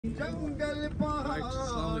Right,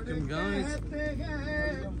 Assalamualaikum guys.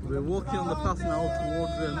 We're walking on the path now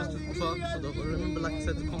towards Masjid Kufa. So remember, like I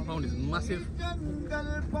said, the compound is massive. Have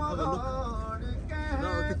a look. So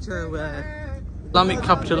now a picture where Islamic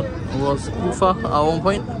capital was Kufa at one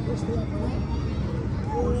point.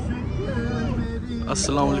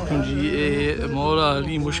 Assalamualaikum ji. Maula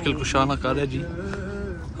Ali mushkil kushana kar raha ji.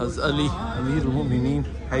 Hazrat Ali Amir al-Mu'mineen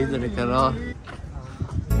Haydar Karar.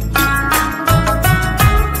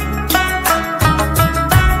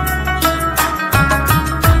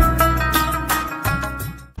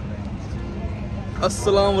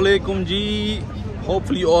 Assalamualaikum ji.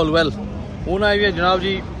 Hopefully all well. Huna आए हैं जनाब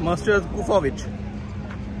जी Masjid Kufa विच.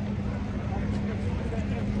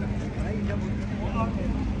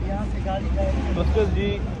 Masjid जी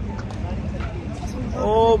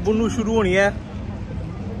ओ बुनू शुरू होनी है.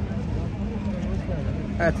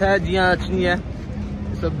 ऐसा जियां अच्छी है.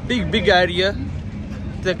 It's a big area.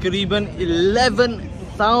 तकरीबन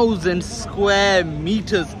 11,000 square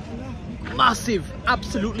meters. Massive,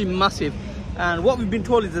 absolutely massive. And what we've been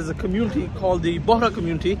told is there's a community called the Bohra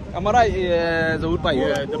community. Am I right, Zahoor bhai?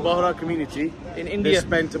 The Bohra community in India. They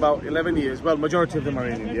spent about 11 years, well, majority of them are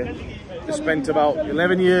in India. They spent about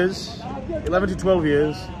 11 to 12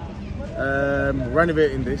 years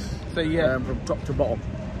renovating this so, yeah. From top to bottom.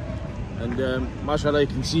 And mashallah, you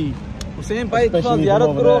can see. Hussein bhai, they've done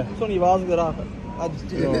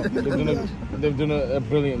a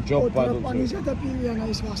brilliant job. By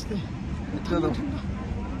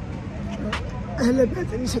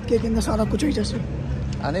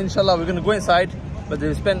and inshallah we're going to go inside, but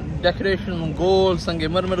they spent decoration on gold, sange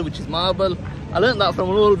marmar, which is marble. I learned that from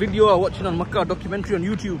an old video I watched on Makkah documentary on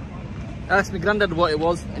YouTube. I asked my granddad what it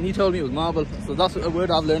was and he told me it was marble, so that's a word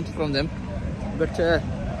I've learned from them. But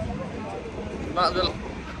might as well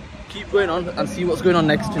keep going on and see what's going on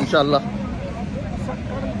next, inshallah.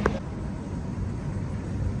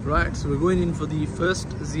 Right, so we're going in for the first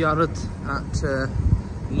ziyarat at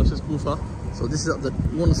Masjid Kufa. So this is at the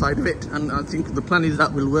one side of it, and I think the plan is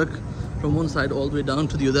that we'll work from one side all the way down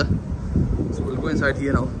to the other. So we'll go inside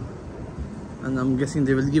here now, and I'm guessing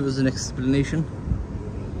they will give us an explanation.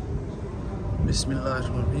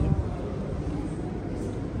 Bismillahirrahmanirrahim.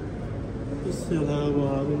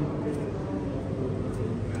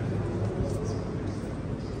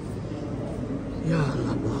 Ya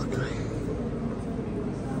Allah,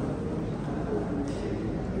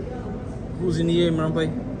 who's in here, Imran bhai?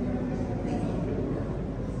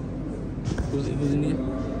 Who's in here?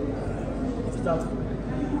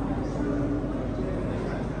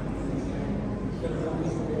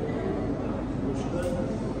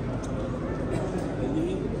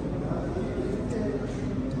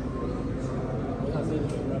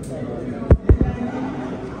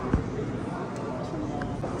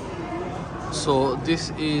 So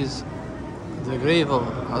this is the grave of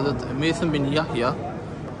Hazrat bin Yahya,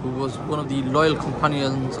 who was one of the loyal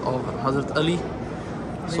companions of Hazrat Ali.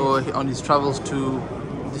 So on his travels to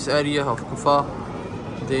this area of Kufa,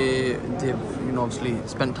 they've obviously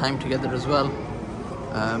spent time together as well.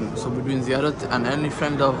 So we're doing ziyarat, and any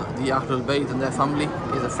friend of the Ahlul Bayt and their family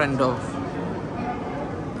is a friend of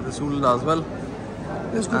Rasulullah as well.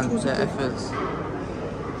 And their efforts.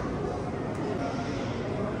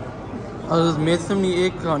 Hazrat Maitham ni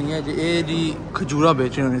ek kahani hai je eh ji khajura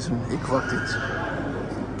bech rahe ne isme ek waqt vich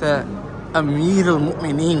te Amir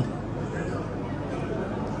al-Mu'mineen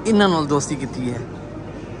इन्हां नाल दोस्ती कीती है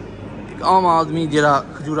एक आम आदमी जेड़ा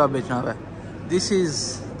खजूरा बेचना है. This is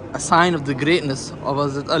a sign of the greatness of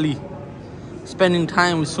Hazrat Ali, spending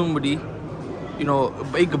time with somebody,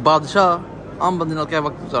 एक बादशाह आम बंदे नाल क्या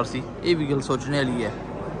वक्त गुजार सी ये भी गल सोचने वाली है.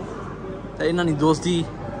 ते इन्हां दी दोस्ती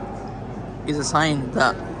is a sign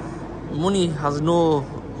that money has no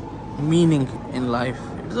meaning in life.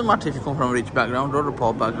 It doesn't matter if you come from a rich background or a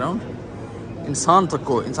poor background. इंसान तक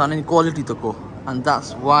को इंसान की quality तक को. And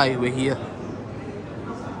that's why we're here.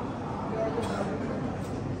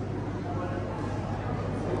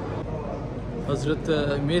 Hazrat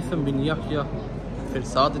Maitham bin Yahya फिर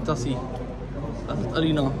साथ देता सी Hazrat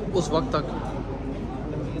Ali ना उस वक्त तक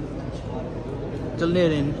चलने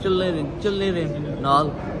रहे नाल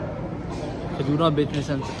खजूरा बेचने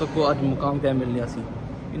से तक को आज मुकाम क्या मिल गया सी.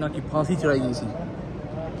 इन्हां की फांसी चढ़ाई गई सी,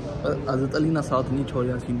 पर हज़रत अली ना साथ नहीं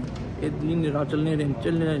छोड़ा सी. ये दिन रात चलने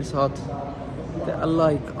रहे साथ. ते अल्लाह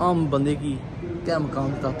एक आम बंदे की क्या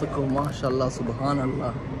मकाम था तक को माशाल्लाह सुबहान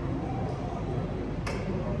अल्लाह.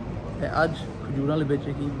 आज खजूरा ले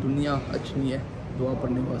बेचे की दुनिया अच्छी नहीं है दुआ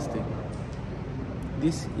पढ़ने वास्ते.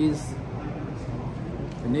 This is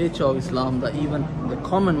the nature of Islam, that even the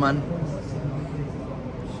common man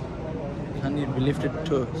can be lifted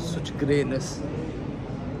to such greatness.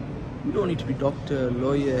 You don't need to be doctor,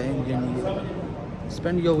 lawyer, engineer.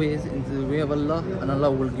 Spend your ways into the way of Allah, and Allah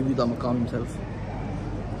will give you the maqam himself.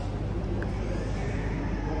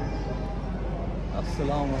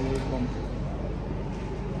 Assalamu alaikum.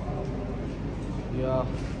 Yeah,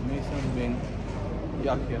 Mason bin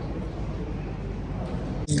Aqeel.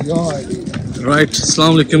 Right,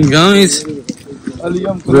 assalamu alaikum guys.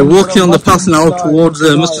 We're walking on the path now towards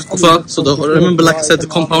Masjid Kufa. So remember, like I said, the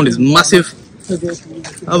compound is massive.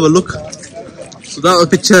 Have a look. So that was a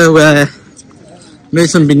picture where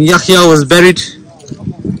Mason bin Aqeel was buried.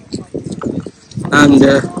 And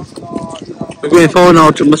we're going forward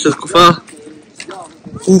now to Masjid Kufa.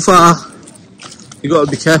 You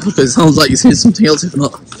gotta be careful because it sounds like you're saying something else if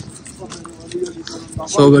not.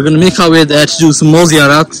 So we're gonna make our way there to do some more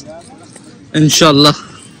ziyarat, inshallah.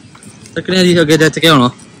 Second area you get there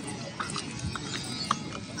together.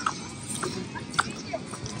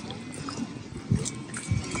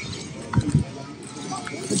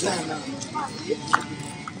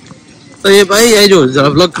 तो ये भाई ये जो जरा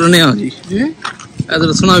vlog करने आ जी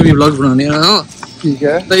ऐसा सुना भी व्लॉग बनाने आ हाँ ठीक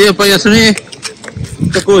है तो ये भाई सुनिए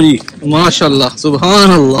तको जी माशाल्लाह सुभान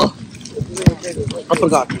अल्लाह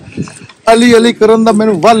अली अली करन दा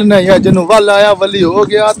मैनू वल नहीं है जिन्नू वल आया वली हो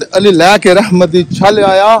गया ते अली लेके रहमत दी छल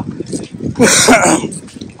आया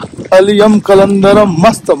अली हम कलंदरम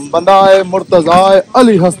मस्तम बनाए मुर्तजाए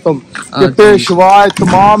अली हस्तम के पेशवाए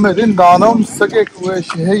तमाम रिंदानम सके कुए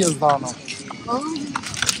शहे यज़दानम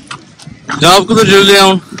जनाब को तो जुड़ लिया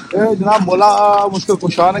हूं जनाब मौला मुश्किल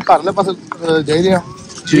कुशा ने घर ले पास जाई रहे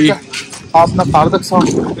जी आपना घर तक सा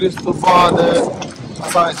फिर इस तो बाद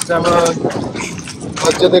असा इस टाइम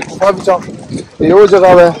मस्जिद कुफा विच ये वो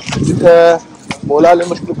जगह है जिथे मौला ने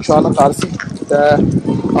मुश्किल कुशा ने घर सी ते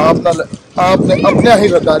आपने अपने ही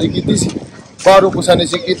गद्दारी की सी फारूक हुसैन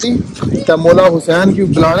से की ते मौला हुसैन की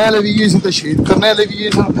बुलाने वाले भी सी ते शहीद करने वाले भी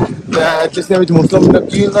सी ते जिसने विच मुस्लिम इब्न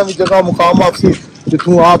अकील ना भी जगह मुकाम आप सी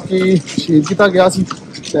जिथों आपकी शहीद किया गया सी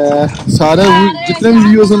ते सारे जितने भी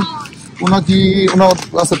व्यूअर्स उन्होंने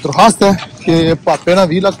वास्ते दरखास्त है कि पापे ना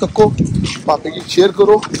 20 लाख तक को पापे की शेयर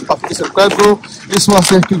करो पापे की सब्सक्राइब करो इस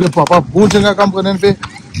वास्ते क्योंकि पापा बहुत जगह काम करने पे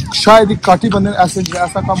शायद ही काटी बंदे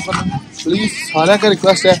ऐसा काम करने प्लीज सारे का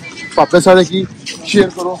रिक्वेस्ट है पापे सारे की शेयर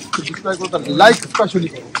करो सब्सक्राइब करो लाइक स्पेशली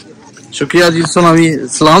करो शुक्रिया जी सुना भी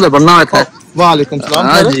सलाम तो बनना है वालेकुम सलाम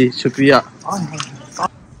हाँ जी शुक्रिया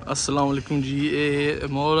अस्सलाम वालेकुम जी ये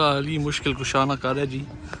मौला अली मुश्किल कुशाना कर है जी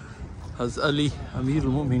हज़रत अली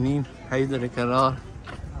अमीरुल मोमिनीन हैदर करार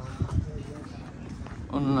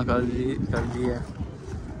उन्होंने कर दी है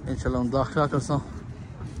इंशाल्लाह हम दाखिला कर सा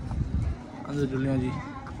अंदर जुलिया जी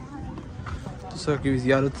तो सर की भी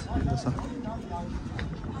ज़ियारत दसा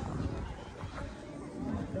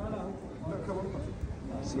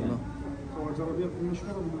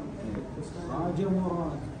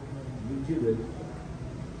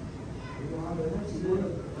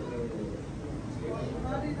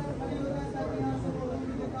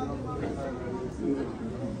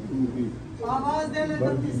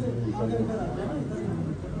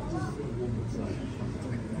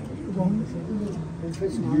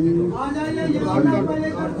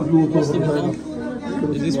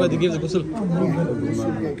Is this where they give the ghusl?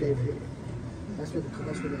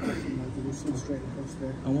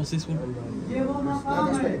 And what's this one?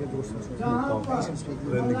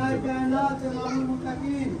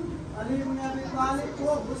 Ali ibn Abi Talib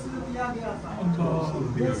को गुस्ल दिया गया था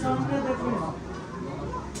ये सामने देखिए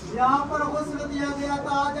यहाँ पर गुस्ल दिया गया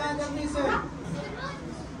था आ जाए जल्दी से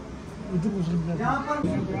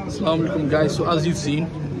Assalamu alaikum guys, so as you've seen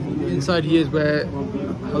inside here is where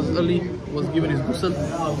Hazrat Ali was given his ghusl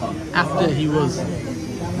after he was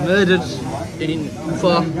murdered in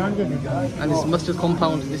Kufa and his masjid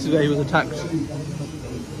compound. This is where he was attacked.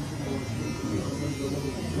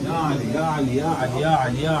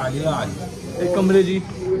 एक कमरे जी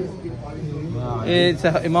ये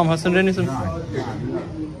Imam Hassan रहने सन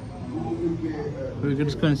we can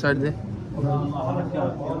just go inside there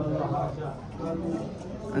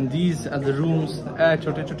and these are the rooms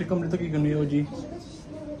छोटे छोटे कमरे तक ही करनी हो जी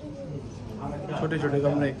छोटे छोटे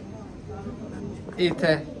कमरे एक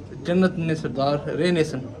है जन्नत ने सरदार रहने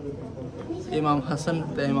सन Imam Hassan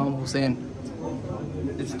and Imam Hussein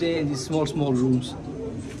they stay in these small rooms.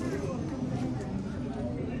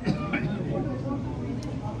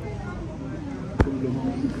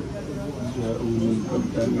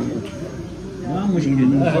 ما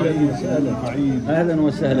مشكلة. أهلا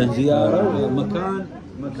وسهلا زيارة ومكان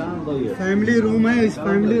ضيق. Family room है, इस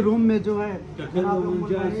फैमिली रूम में जो है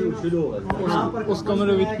उस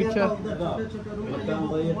कमरे में पीछे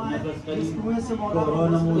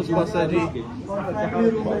उस पास है जी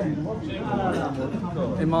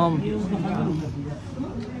इमाम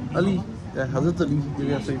अली हजरत अली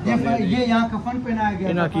ये यहाँ कफन पहनाया गया,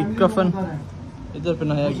 इनकी कफन इधर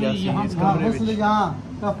पहनाया गया है इस कमरे में। यहाँ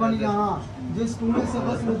कफन, यहाँ जिस कुएं से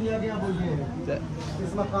वस्ल दिया गया वो ये है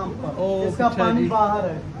इस मकाम पर। इसका पानी बाहर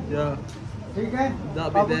है, ठीक है। That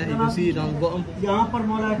bit there, you can see it on the bottom. यहाँ पर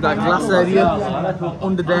मौला That glass area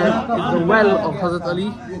under there is the well of Hazrat Ali,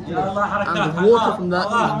 and the water from that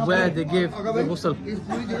is where they gave the ghusl.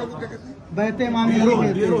 बहते इमामी अली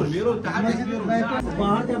कहते हैं।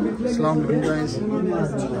 Assalamu alaikum guys.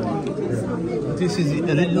 This is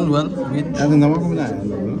the original well with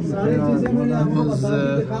was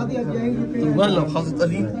the well of Hazrat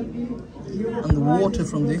Ali, and the water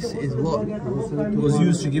from this is what was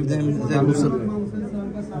used to give them their ghusl.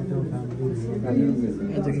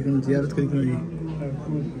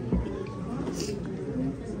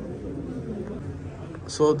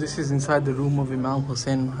 So this is inside the room of Imam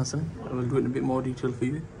Hussain and Hassan. I will do it in a bit more detail for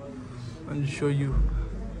you and show you.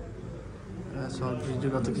 So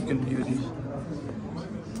जगह तक you can view these.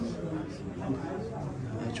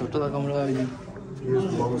 छोटा सा कमरा है जी।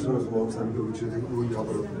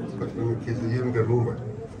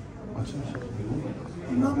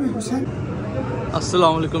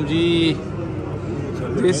 Assalamu alaikum ji.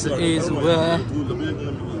 This is where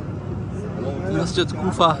Masjid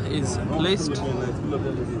Kufa is placed.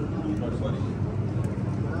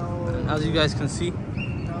 And as you guys can see,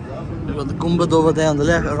 we've got the Gumbad over there on the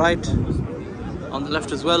left, right, on the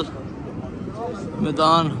left as well.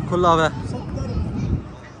 Maidan खुला हुआ है।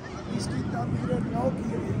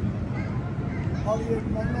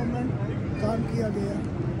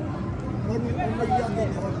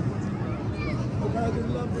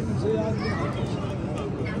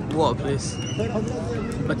 What a place.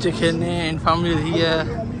 बच्चे खेलने हैं, in family रही है,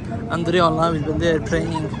 अंदर online भी बंदे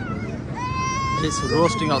training. It's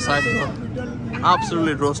roasting outside though.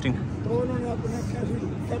 Absolutely roasting.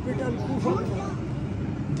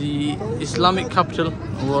 The Islamic capital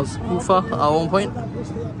was Kufa at one point.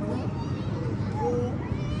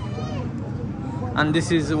 And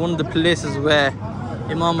this is one of the places where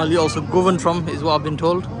Imam Ali also governed from, is what I've been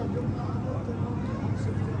told.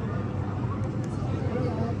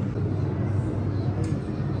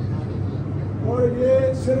 और ये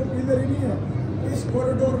सिर्फ इधर ही नहीं है, इस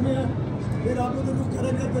corridor में फिर आप उधर कुछ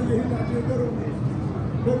करेंगे तो यही लाइटें उधर होंगी,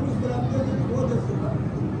 फिर उस बरामदे में भी वो देखिएगा,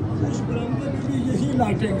 उस बरामदे में भी यही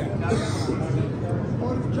लाइटें हैं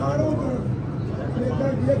और चारों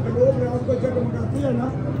तरफ ये ग्लोब रात को जगमगाती है ना,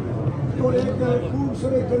 तो एक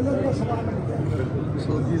खूबसूरत जन्नत का समान लगता है।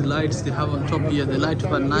 So these lights they have on top here, they light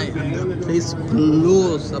up at night and the place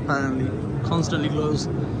glows apparently, constantly glows.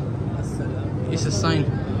 It's a sign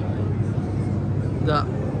that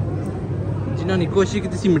जिन्होंने कोशिश की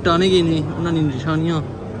थी मिटाने की नहीं, उन्होंने निशानियाँ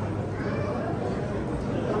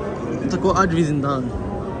तो को आज भी जिंदा हैं।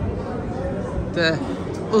 तो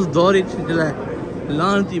उस दौर जिला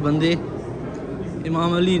लानती बंदे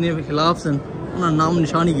इमाम अली ने खिलाफ सन, उन्होंने नाम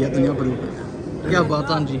निशानी किया दुनिया पर। क्या बात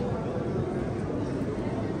है जी।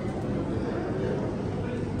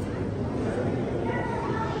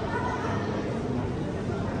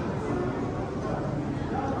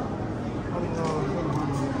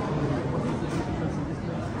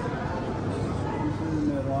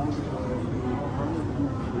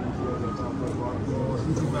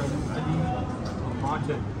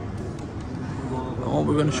 What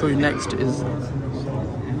we're going to show you next is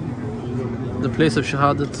the place of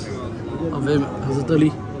Shahadat of Hazrat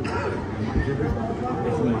Ali.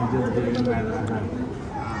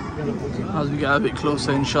 As we get a bit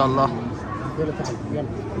closer, inshallah.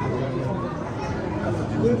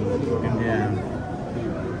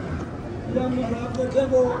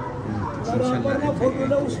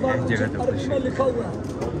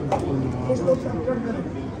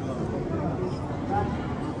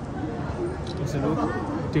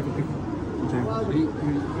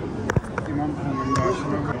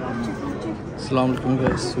 Assalamu alaikum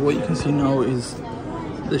guys. So what you can see now is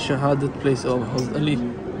the Shahadat place of Hazrat Ali,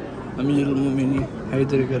 Amir al-Mu'minin,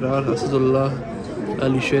 Haydar Garar, Asadullah,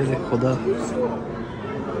 Ali Sher Khuda.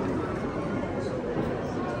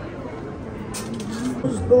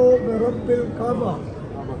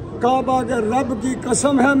 काबा के रब की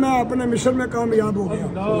कसम है, मैं अपने mission में कामयाब हो गया।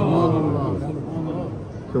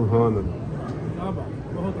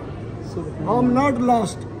 I'm not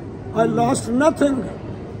lost. I lost nothing.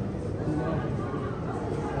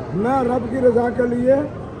 मैं रब की रजा के लिए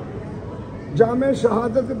जामे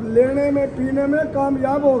शहादत लेने में पीने में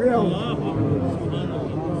कामयाब हो गया हूँ।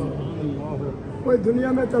 कोई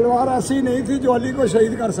दुनिया में तलवार ऐसी नहीं थी जो अली को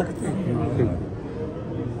शहीद कर सकती,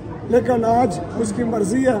 लेकिन आज उसकी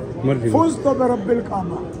मर्जी है। फुज़ तो मैं रब्बिल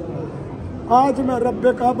काबा, आज मैं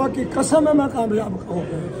रब्बे काबा की कसम है मैं कामयाब हूँ।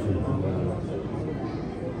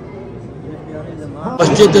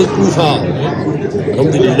 Masjid al-Kufa,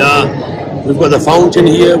 alhamdulillah. We've got the fountain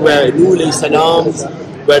here where Nuh alayhi salam,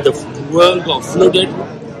 where the world got flooded.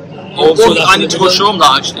 Also, I need to go show them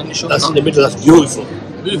that actually. That's in the middle, that's beautiful.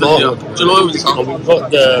 Beautiful, yeah. And we've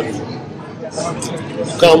got the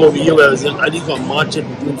maqam over here where Ali got marched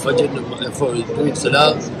between Fajr for doing Salah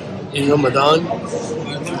in Ramadan.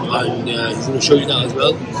 And he's going to show you that as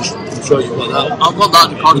well. I'm sure you've got that. I've got that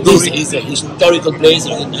recorded. This is a historical place.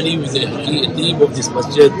 Ali was the caliph of this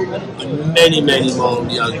masjid, and many more on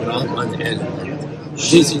the Al-Quran and El.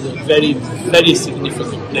 This is a very, very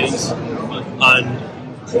significant place, and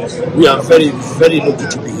we are very, very lucky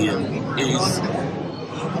to be here.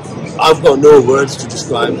 I've got no words to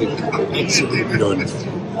describe it. Absolutely none.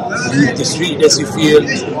 The streetness you feel.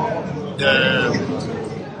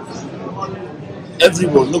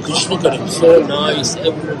 Everyone, look at him, so nice,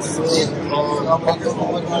 everyone's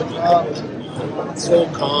so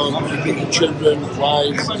calm, the children,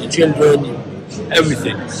 wives, the children,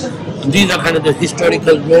 everything. And these are kind of the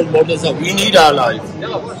historical role models that we need in our life.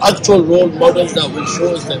 Actual role models that will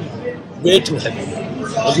show us the way to heaven.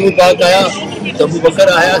 Hazrat Pak aaya, Abu Bakr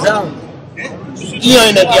aaya tha, kiya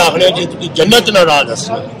ina ki aakhne jitki jannat na raah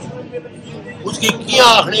dasna. Uski kiya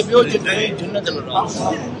aakhne pe ho jitki jannat na raah.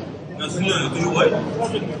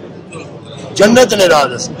 जन्नत ने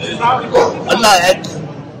राज अल्लाह एक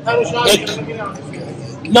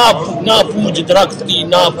ना पूज दरख्त की,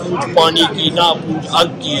 ना पूज पानी की, ना पूज आग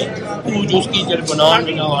की, पूज उसकी जड़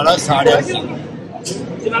बनाने वाला सारे की,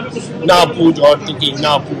 ना पूज औरत की,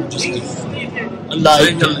 ना पूज उसकी। अल्लाह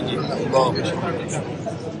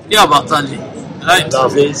क्या बात है जी। Right. Allah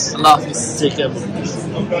Hafiz. Allah Hafiz. Take care.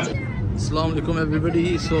 Assalamu alaikum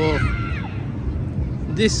everybody. So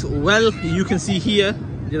this well you can see here,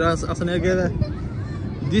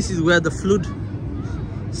 this is where the flood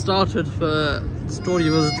started. The story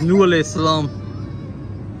was Nuh alayhi salam.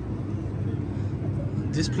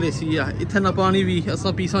 This place here, itna pani bhi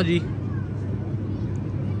asa pisa ji.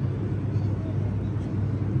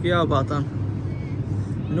 Kya baatan.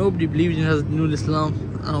 Nobody believed in Hazrat Nuh alayhi salam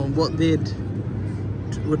and what they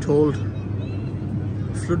were told.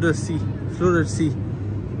 Flooded sea.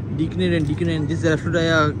 Deacon, जिस तरह flood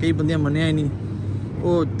आया कई बंदे मन्ने ही नहीं,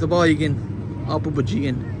 वो तबाह ही गए, आप बची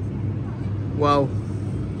गए। वाओ,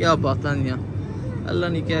 क्या बात है यार, अल्लाह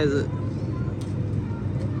ने क्या है।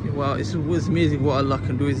 Wow, it's amazing what Allah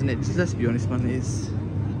can do, isn't it? Let's be honest, man.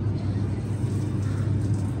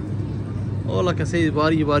 All I can say is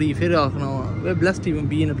bari फिर आखना, we're blessed to even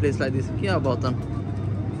be in a place like this. क्या बात है।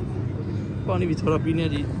 पानी भी थोड़ा पीने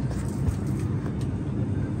जी।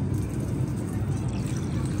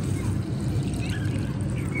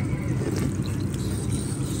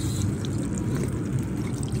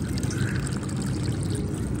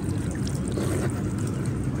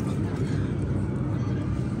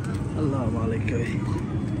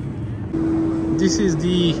 This is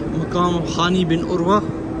the maqam of Hani ibn Urwa.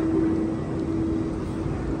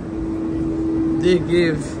 They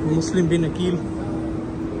gave Muslim ibn Aqeel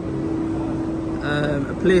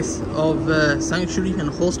a place of sanctuary and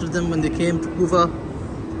hosted them when they came to Kufa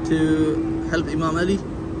to help Imam Ali.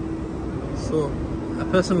 So a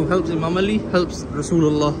person who helps Imam Ali helps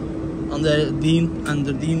Rasulullah on their deen and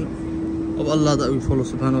the deen of Allah that we follow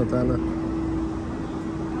subhanahu wa ta'ala.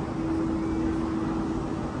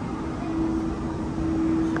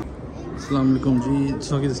 Assalamu alaikum ji.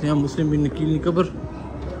 So this is Muslim ibn Aqeel ni qabr.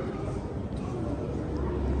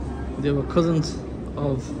 They were cousins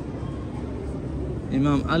of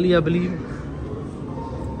Imam Ali, I believe.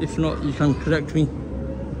 If not, you can correct me,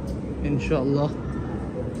 inshallah.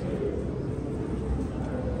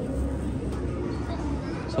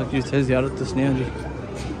 So you say ziyarat tasneha ji.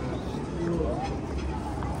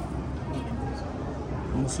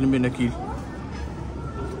 Muslim ibn Aqeel.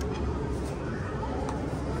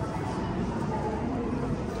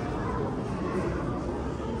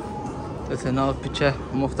 That's another picture,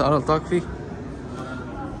 Al-Mukhtar al-Taqfi.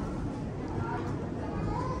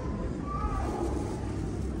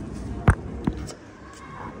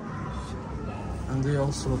 And they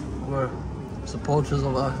also were supporters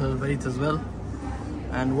of Ahlul Bayt as well.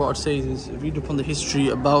 And what I'd say is read upon the history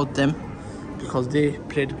about them, because they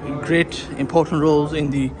played great important roles in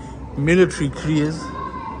the military careers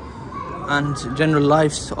and general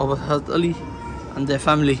lives of Hazrat Ali and their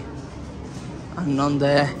family, and on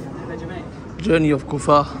their journey of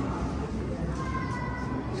Kufa.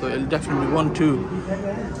 So you'll definitely want to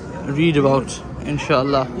read about,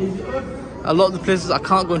 inshallah. A lot of the places I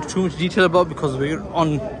can't go into too much detail about because we're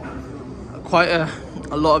on quite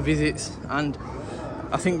a lot of visits, and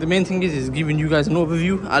I think the main thing is giving you guys an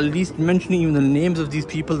overview, at least mentioning even the names of these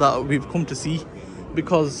people that we've come to see,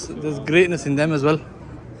 because there's greatness in them as well.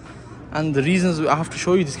 And the reasons I have to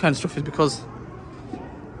show you this kind of stuff is because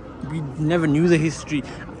we never knew the history.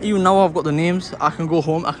 Even now I've got the names, I can go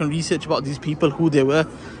home, I can research about these people, who they were.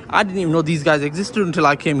 I didn't even know these guys existed until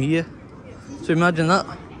I came here. So imagine that.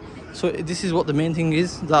 So this is what the main thing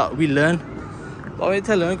is, that we learn.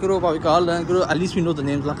 At least we know the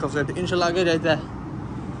names, like I've said. Inshallah,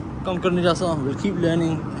 we'll keep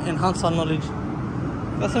learning, enhance our knowledge.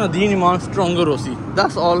 That's a deen iman stronger hosi.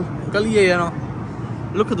 That's all.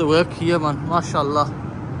 Look at the work here, man. MashaAllah.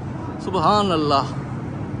 Subhanallah.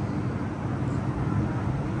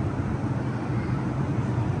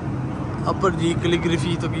 Upper G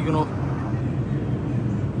calligraphy to you know.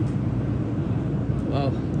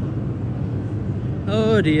 Wow.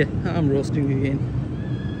 Oh dear, I'm roasting again.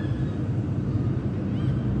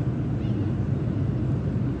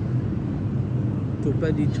 To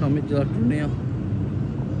Paddy Chamit Jalaturnia.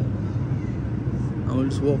 I will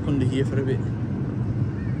just walk under here for a bit.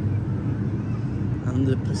 And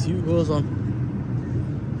the pursuit goes on.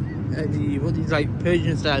 What these like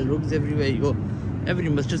Persian style rugs everywhere you go. Every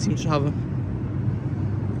masjid seems to have them.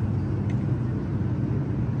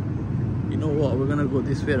 You know what? We're gonna go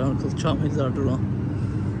this way around because Chamit Jalaturnia.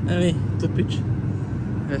 Anyway, to pitch.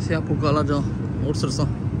 ऐसे आपको काला जाओ और Sarsa.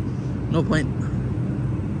 No point.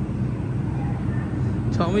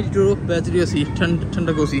 Chamit Jalaturnia बेहतरीन सी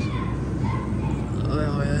ठंडक हो सी.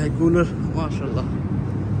 Cooler, mashallah.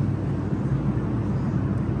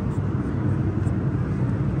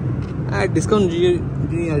 Discount ये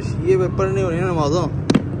पढ़ने वाले ना Maaza.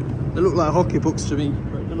 They look like hockey books to me.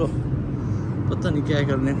 चलो पता नहीं क्या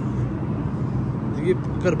करने. ये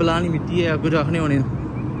करबलानी मिट्टी है कुछ रखने वाले हैं.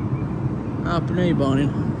 अपने ही बाने.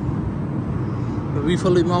 We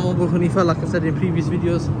follow Imam Abu Hanifa like I said in previous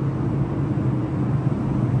videos.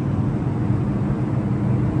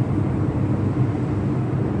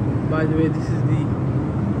 By the way, this is the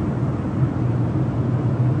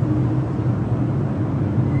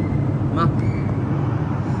map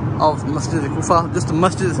of Masjid Kufa. Just the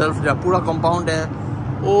masjid itself, the pura compound hai.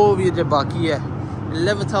 Oh, we are baki hai.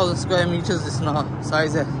 11,000 square meters this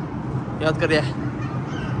size hai. Yaad kariye.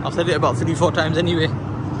 I've said it about 3-4 times anyway.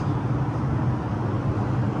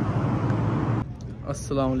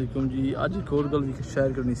 Assalamu alaikum ji. Aaj ek aur gal vi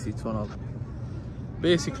share karni si tona.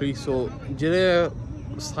 Basically, so jere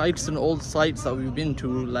sites and all the sites that we've been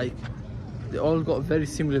to, like they all got very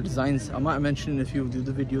similar designs. I might mention in a few of the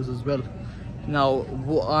other videos as well. Now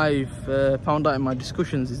what I've found out in my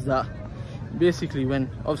discussions is that basically when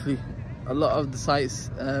obviously a lot of the sites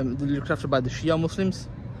they're looked after by the Shia Muslims.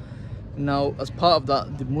 Now as part of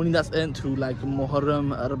that, the money that's earned through like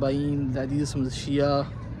Muharram, Arba'in, these are some of the Shia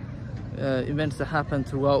events that happen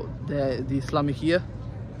throughout the Islamic year.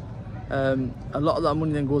 A lot of that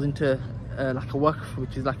money then goes into like a waqf,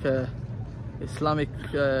 which is like a Islamic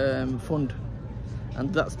fund,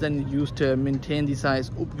 and that's then used to maintain these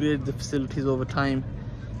sites, upgrade the facilities over time,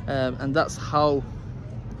 and that's how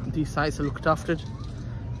these sites are looked after.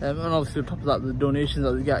 And obviously on top of that, the donations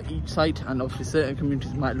that they get each site, and obviously certain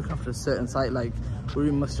communities might look after a certain site, like we're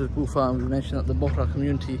in Masjid Kufa, and we mentioned that the Bohra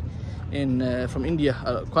community from India,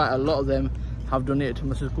 quite a lot of them have donated to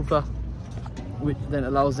Masjid Kufa, which then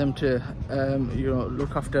allows them to you know,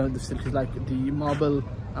 look after the facilities like the marble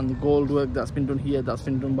and the gold work that's been done here, that's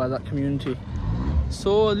been done by that community.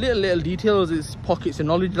 So little details is pockets of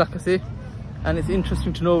knowledge, like I say, and it's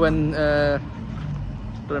interesting to know when I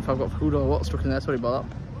don't know if I've got food or what's stuck in there, sorry about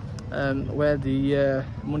that, where the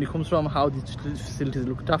money comes from, how these facilities are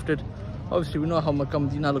looked after. Obviously we know how Makkah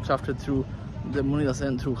Medina looks after through the money that's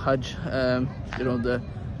earned through Hajj, you know, the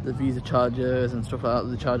visa charges and stuff like that,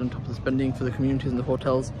 the charge on top of the spending for the communities and the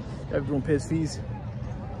hotels. Everyone pays fees.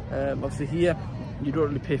 Obviously here you don't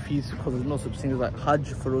really pay fees because there's no such thing as like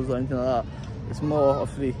Hajj for us or anything like that. It's more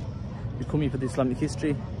obviously you come here for the Islamic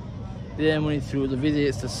history. They earn money through the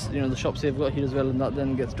visits, you know, the shops they've got here as well, and that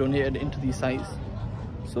then gets donated into these sites.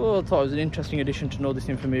 So I thought it was an interesting addition to know this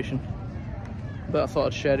information, but I thought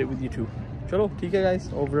I'd share it with you too. Chalo, theek hai guys,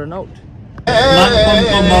 over and out. ये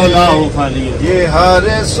हर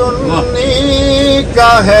सुन्नी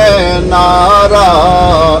का है नारा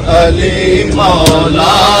अली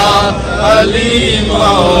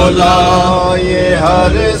मौला ये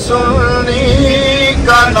हर सुन्नी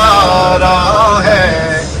नारा है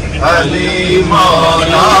अली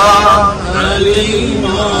मौला अली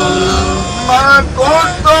मौला मैं को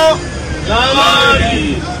तो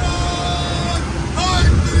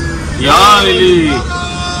या अली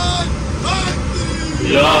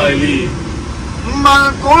या अली मैं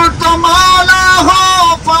को तो मौला हो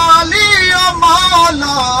फाली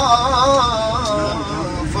मौला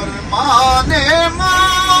फरमाने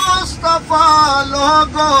मुस्तफा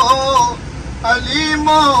लोगो अली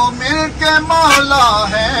मोमिन के मौला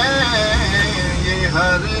है ये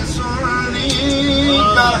हर सुन्नी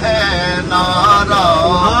का है नारा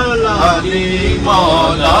अली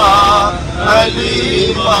मौला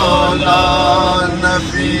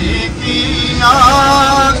नबी की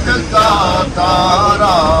आँख का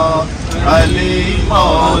तारा अली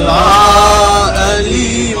मौला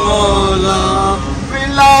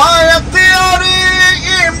विलायत और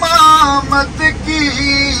इमामत की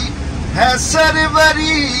है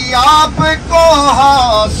सरवरी आपको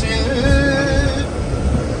हासिल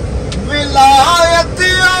विलायत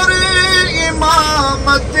और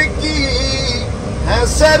इमामत की है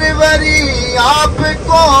सरवरी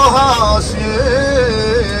आपको हासिल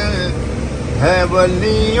है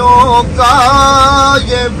वलियों का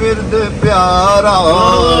ये बिरद प्यारा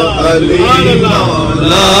अली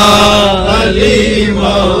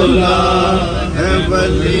मौला है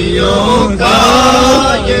वलियों का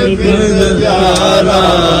ये बिरद प्यारा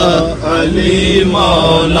अली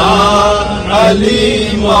मौला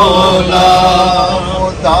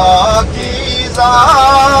खुदा की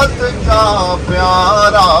जात का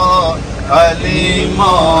प्यारा अली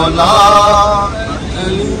मौला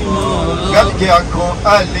गल के आखो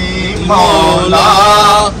अली मौला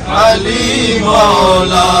अली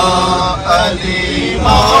मौला अली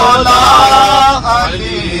मौला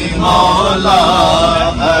अली मौला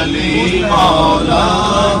अली मौला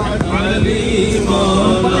अली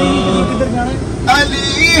मौला अली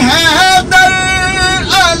है दर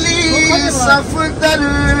अली सफदर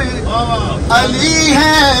अली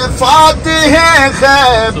है फातिह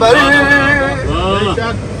खैबर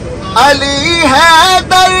अली है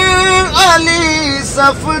दर अली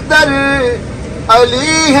सफदर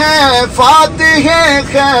अली है फातिह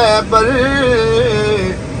खैबर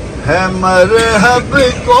है मरहब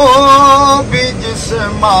को भी जिस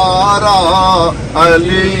मारा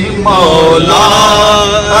अली मौला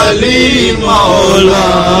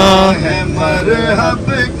है मरहब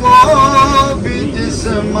को भी जिस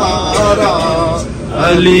मारा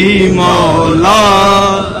अली मौला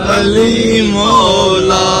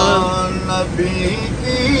नबी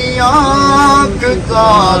की आँख का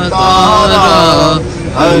तारा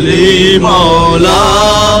अली मौला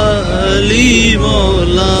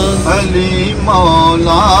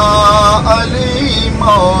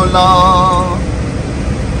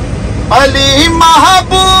अली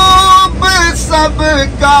महबूब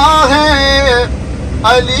सबका है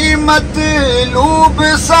अली मतलूब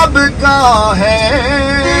सबका है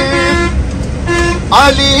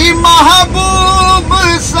अली महबूब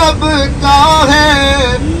सबका है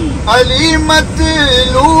अली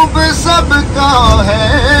मतलूब सबका है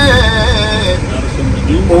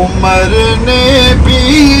उमर ने भी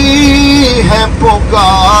है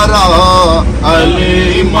पुकारा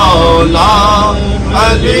अली मौला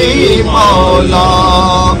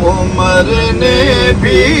उमर ने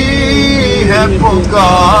भी है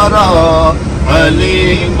पुकारा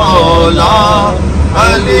अली मौला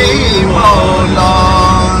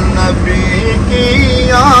नबी की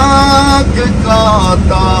आँख का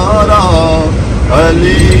तारा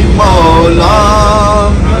अली मौला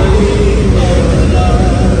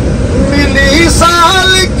मिली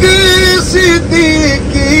सालिक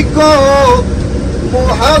सिद्दीकी को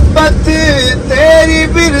मोहब्बत तेरी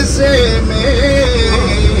विरसे में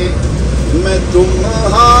मैं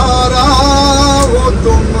तुम्हारा वो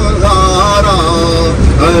तुम्हारा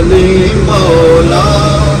अली मौला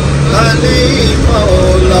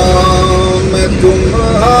मैं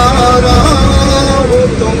तुम्हारा वो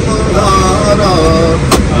तुम्हारा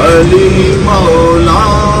अली मौला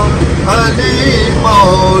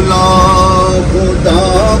खुदा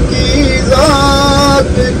की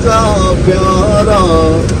जात का प्यारा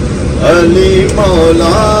अली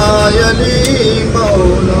मौला